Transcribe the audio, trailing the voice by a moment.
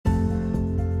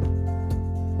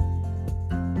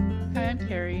I'm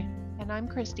Carrie. And I'm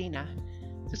Christina.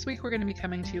 This week we're going to be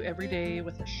coming to you every day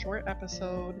with a short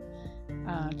episode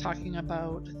talking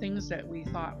about things that we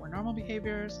thought were normal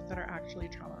behaviors that are actually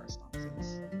trauma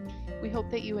responses. We hope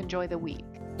that you enjoy the week.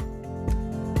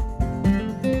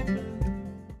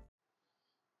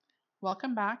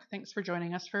 Welcome back. Thanks for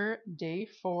joining us for day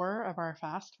 4 of our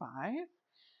Fast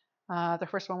 5. The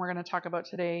first one we're going to talk about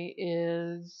today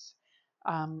is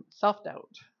self-doubt.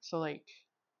 So like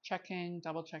checking,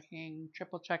 double checking,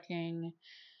 triple checking,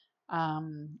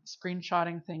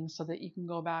 screenshotting things so that you can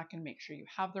go back and make sure you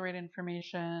have the right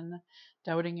information,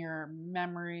 doubting your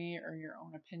memory or your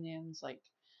own opinions, like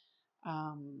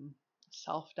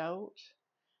self-doubt,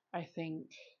 I think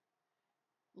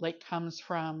like comes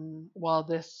from, well,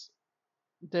 this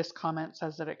comment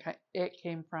says that it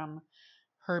came from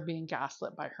her being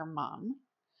gaslit by her mom.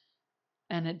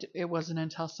 And it wasn't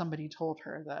until somebody told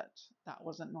her that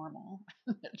wasn't normal.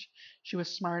 She was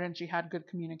smart and she had good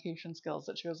communication skills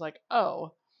that she was like,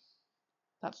 oh,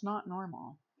 that's not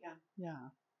normal. Yeah.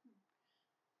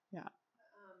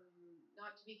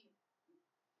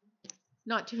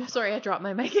 Sorry, I dropped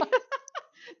my mic.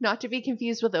 Not to be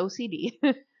confused with OCD.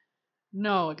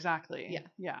 No, exactly.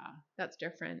 Yeah. That's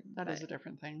different. That is a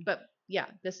different thing. But yeah,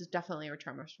 this is definitely a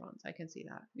trauma response. I can see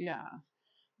that. Yeah.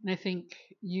 And I think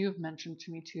you've mentioned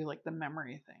to me too, like the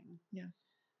memory thing. Yeah.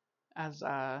 As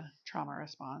a trauma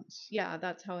response. Yeah,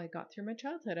 that's how I got through my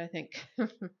childhood, I think.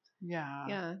 Yeah.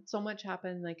 Yeah, so much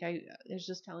happened. Like I was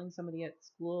just telling somebody at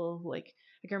school, like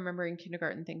I can remember in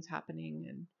kindergarten things happening,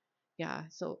 and yeah,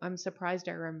 so I'm surprised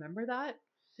I remember that.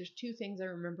 There's 2 things I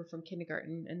remember from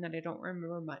kindergarten, and then I don't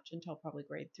remember much until probably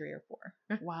grade 3 or 4.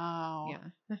 Wow.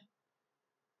 Yeah.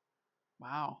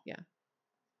 Wow. Yeah.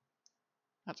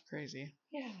 That's crazy.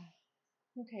 Yeah.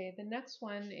 Okay, the next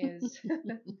one is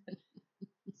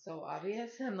so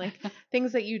obvious. I'm like,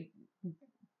 things that you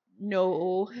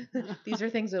know, these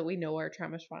are things that we know are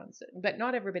trauma response, but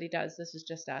not everybody does. This is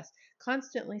just us.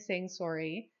 Constantly saying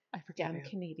sorry. I forgive Damn you.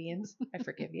 Canadians. I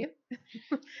forgive you.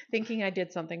 Thinking I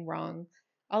did something wrong.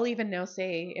 I'll even now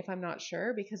say if I'm not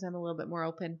sure, because I'm a little bit more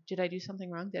open. Did I do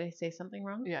something wrong? Did I say something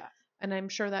wrong? Yeah. And I'm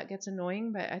sure that gets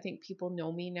annoying, but I think people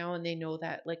know me now and they know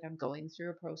that like I'm going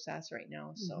through a process right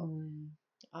now. So,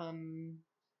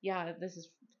 yeah, this is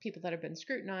people that have been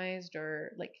scrutinized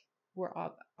or like were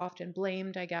often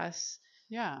blamed, I guess.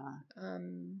 Yeah.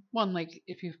 Well, and like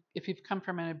if you've come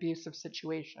from an abusive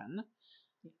situation,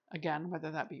 again, whether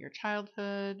that be your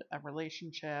childhood, a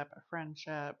relationship, a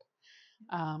friendship,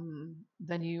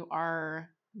 then you are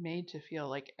made to feel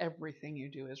like everything you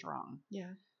do is wrong.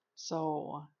 Yeah.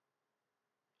 So,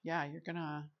 yeah, you're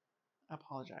gonna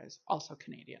apologize. Also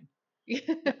Canadian.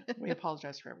 Yeah, we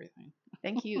apologize for everything.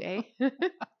 Thank you, eh?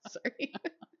 Sorry.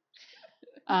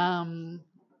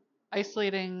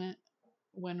 Isolating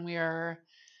when we are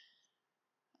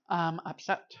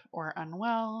upset or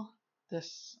unwell.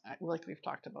 This, like we've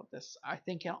talked about this, I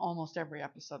think in almost every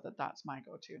episode that's my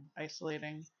go-to.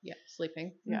 Isolating. Yeah,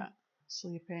 sleeping. Yeah,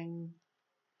 sleeping.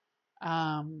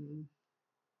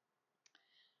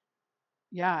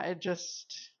 Yeah, it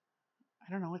just,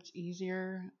 I don't know, it's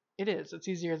easier. It's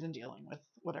easier than dealing with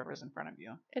whatever's in front of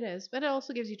you. It is, but it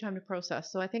also gives you time to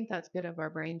process. So I think that's good of our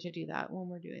brain to do that when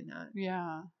we're doing that.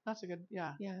 Yeah, that's a good,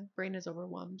 yeah. Yeah, brain is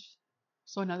overwhelmed.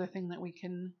 So another thing that we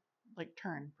can like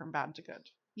turn from bad to good.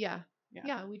 Yeah,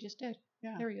 we just did.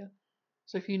 Yeah. There we go.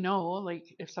 So if you know,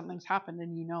 like if something's happened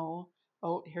and you know,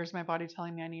 oh, here's my body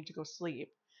telling me I need to go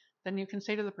sleep, then you can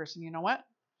say to the person, you know what?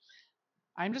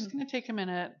 I'm just going to take a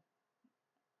minute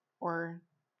or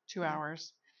 2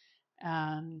 hours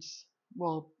and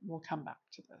we'll come back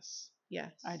to this.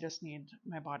 Yes. I just need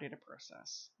my body to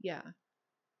process. Yeah.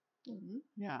 Mm-hmm.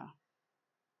 Yeah.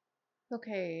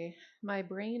 Okay. My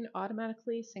brain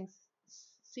automatically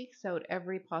seeks out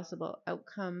every possible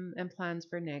outcome and plans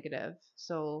for negative.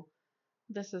 So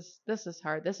this is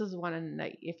hard. This is one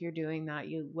that if you're doing that,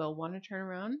 you will want to turn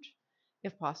around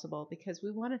if possible, because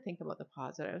we want to think about the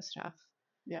positive stuff.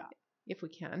 Yeah. If we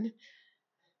can.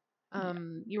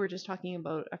 You were just talking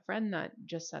about a friend that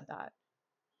just said that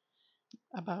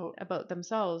about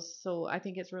themselves. So I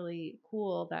think it's really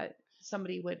cool that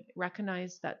somebody would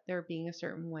recognize that they're being a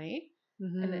certain way,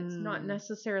 and it's not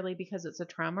necessarily because it's a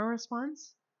trauma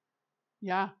response.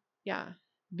 Yeah. Yeah.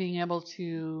 Being able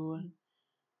to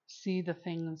see the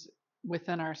things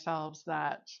within ourselves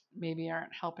that maybe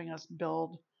aren't helping us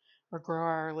build or grow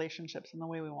our relationships in the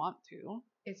way we want to.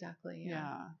 Exactly.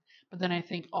 Yeah. But then I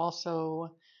think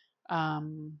also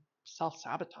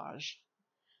self-sabotage.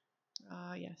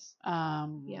 Yes.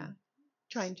 Yeah.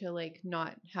 Trying to like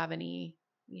not have any,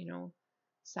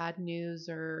 sad news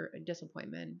or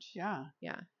disappointment. Yeah.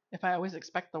 Yeah. if I always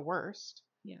expect the worst,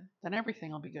 Yeah. then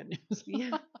everything will be good news.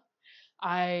 Yeah.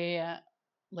 I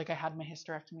had my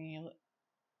hysterectomy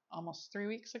almost 3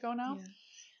 weeks ago now.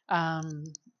 Yeah.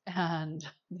 And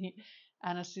the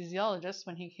anesthesiologist,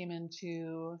 when he came in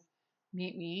to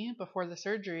meet me before the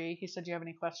surgery, he said, "Do you have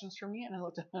any questions for me?" And I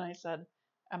looked at him and I said,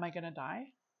 "Am I going to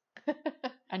die?"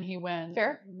 And he went,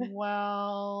 Fair.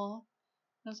 "Well,"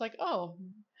 I was like, "Oh,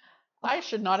 I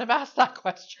should not have asked that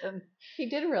question." He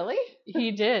did really?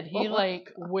 He did. He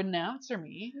wouldn't answer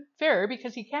me. Fair,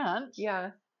 because he can't.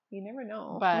 Yeah. You never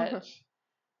know. But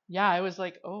yeah, I was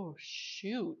like, "Oh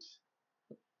shoot."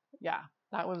 Yeah,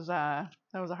 that was a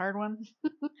hard one.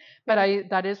 But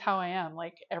that is how I am.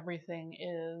 Like everything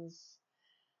is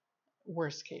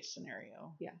worst case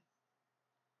scenario. Yeah.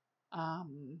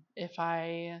 If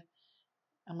I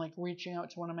am like reaching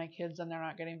out to one of my kids and they're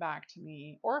not getting back to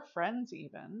me, or friends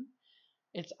even,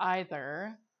 it's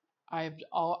either I've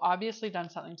obviously done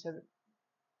something to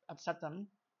upset them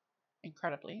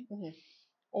incredibly, Mhm.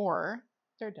 or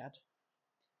they're dead.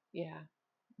 Yeah.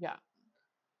 Yeah.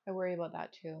 I worry about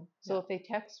that too. So Yeah. if they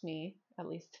text me, at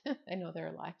least I know they're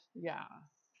alive. Yeah.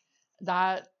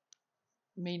 That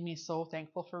made me so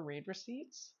thankful for raid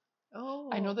receipts. Oh.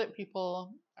 I know that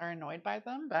people are annoyed by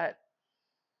them, but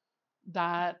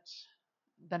that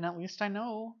then at least I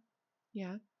know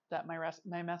Yeah. that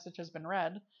my message has been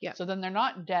read. Yeah. So then they're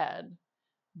not dead,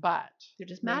 but They're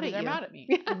just mad maybe at they're you. mad at me,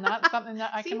 and that's something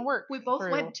that I See, can work. we both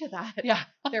through. went to that. Yeah.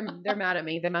 They're mad at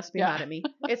me. They must be Yeah. mad at me.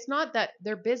 It's not that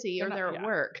they're busy They're or not- they're yeah. at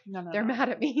work. No, They're mad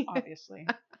at me. Obviously.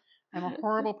 I'm a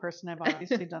horrible person. I've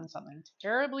obviously done something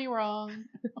terribly wrong.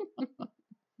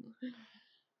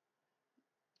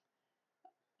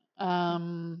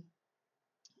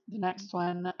 The next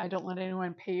one, I don't let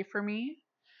anyone pay for me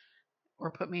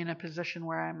or put me in a position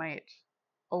where I might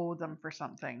owe them for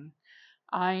something.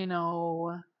 I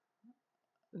know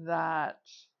that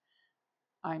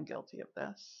I'm guilty of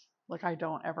this. Like, I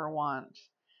don't ever want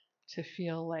to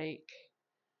feel like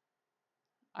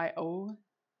I owe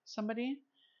somebody,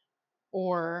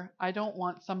 or I don't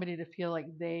want somebody to feel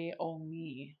like they owe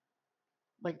me.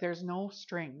 Like, there's no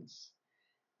strings.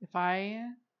 If I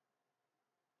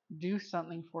do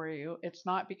something for you, it's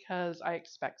not because I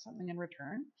expect something in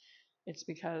return, it's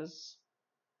because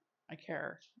I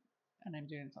care and I'm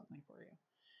doing something for you.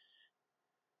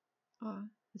 Oh,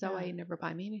 is that why Yeah. you never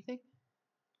buy me anything?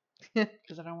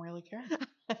 Because I don't really care.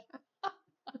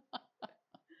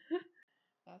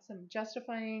 Awesome.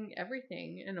 Justifying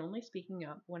everything and only speaking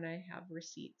up when I have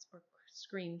receipts or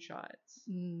screenshots.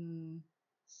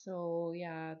 So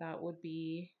yeah, that would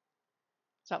be.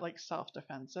 Is that like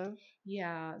self-defensive?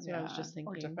 Yeah, that's what I was just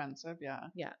thinking. Or defensive, yeah.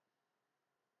 Yeah.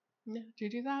 No. Do you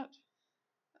do that?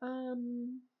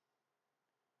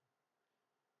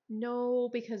 No,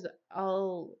 because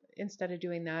I'll instead of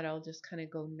doing that, I'll just kind of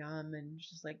go numb and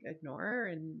just like ignore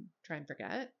and try and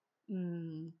forget.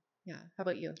 Yeah. How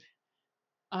about you?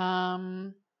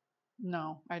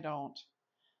 No, I don't.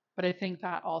 But I think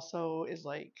that also is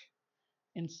like,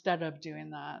 instead of doing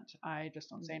that, I just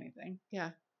don't say anything.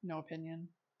 Yeah. No opinion.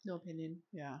 No opinion.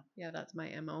 Yeah. Yeah, that's my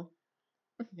MO.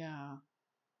 Yeah.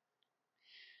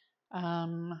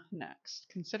 Next,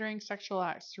 considering sexual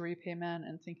acts to repay men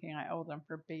and thinking I owe them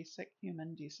for basic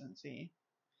human decency.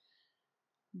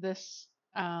 This,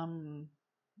 again,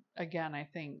 I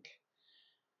think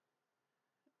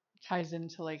ties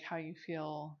into like how you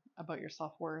feel about your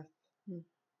self-worth,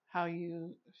 how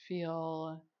you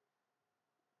feel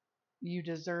you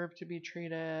deserve to be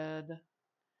treated.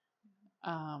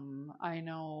 I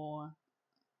know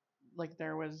like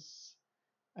there was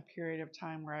a period of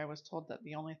time where I was told that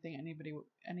the only thing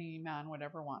any man would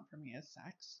ever want from me is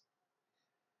sex.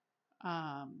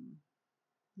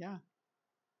 Yeah.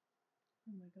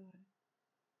 Oh my God.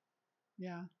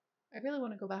 Yeah. I really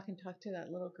want to go back and talk to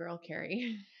that little girl,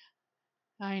 Carrie.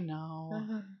 I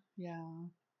know. Yeah.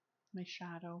 My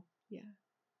shadow. Yeah.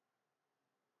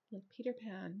 Like Peter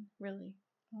Pan, really.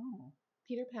 Oh.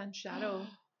 Peter Pan's shadow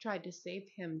tried to save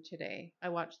him today. I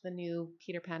watched the new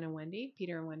Peter and Wendy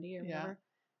or whatever.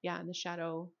 Yeah, and the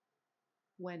shadow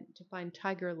went to find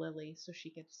Tiger Lily so she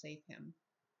could save him.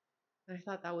 And I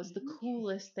thought that was the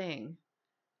coolest thing.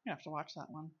 You have to watch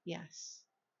that one. Yes.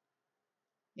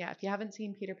 Yeah, if you haven't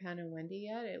seen Peter Pan and Wendy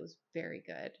yet, it was very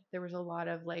good. There was a lot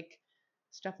of like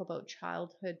stuff about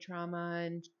childhood trauma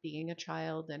and being a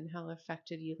child and how it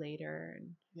affected you later,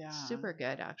 and super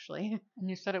good actually. And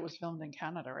you said it was filmed in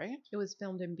Canada, right? It was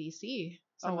filmed in BC.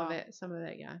 Some of it,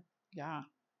 yeah. Yeah.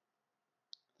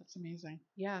 That's amazing.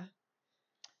 Yeah.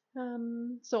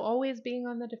 So always being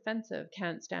on the defensive,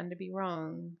 can't stand to be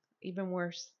wrong. Even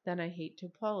worse than I hate to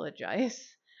apologize.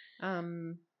 I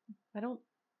don't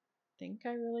think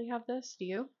I really have this. Do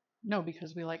you? No,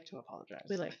 because we like to apologize.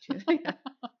 We like to. Yeah.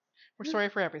 We're sorry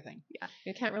for everything. Yeah.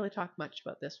 You can't really talk much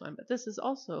about this one, but this is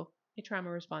also a trauma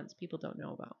response people don't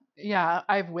know about. Yeah,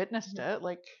 I've witnessed it.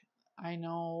 Like, I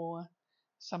know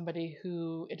somebody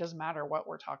who, it doesn't matter what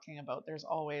we're talking about, there's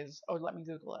always, oh, let me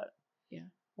Google it. Yeah.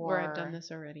 Or I've done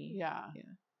this already. Yeah. Yeah.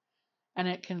 And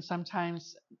it can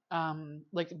sometimes,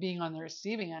 like being on the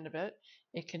receiving end of it,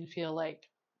 it can feel like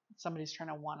somebody's trying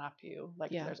to one up you.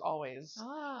 Like Yeah. there's always,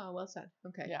 Ah, well said.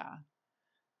 Okay. yeah,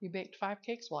 you baked 5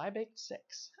 cakes. Well, I baked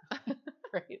 6.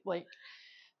 Right. Like,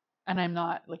 and I'm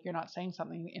not like, you're not saying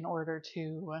something in order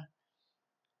to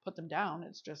put them down.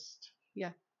 It's just,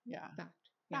 Yeah. fact.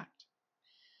 Yeah.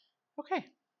 Okay.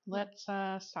 Let's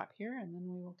stop here and then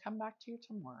we will come back to you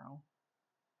tomorrow.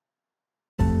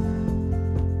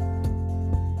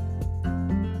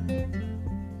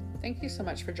 Thank you so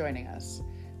much for joining us.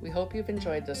 We hope you've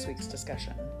enjoyed this week's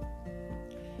discussion.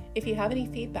 If you have any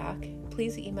feedback,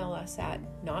 please email us at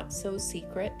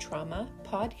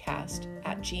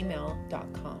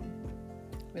notsosecrettraumapodcast@gmail.com.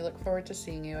 We look forward to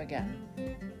seeing you again.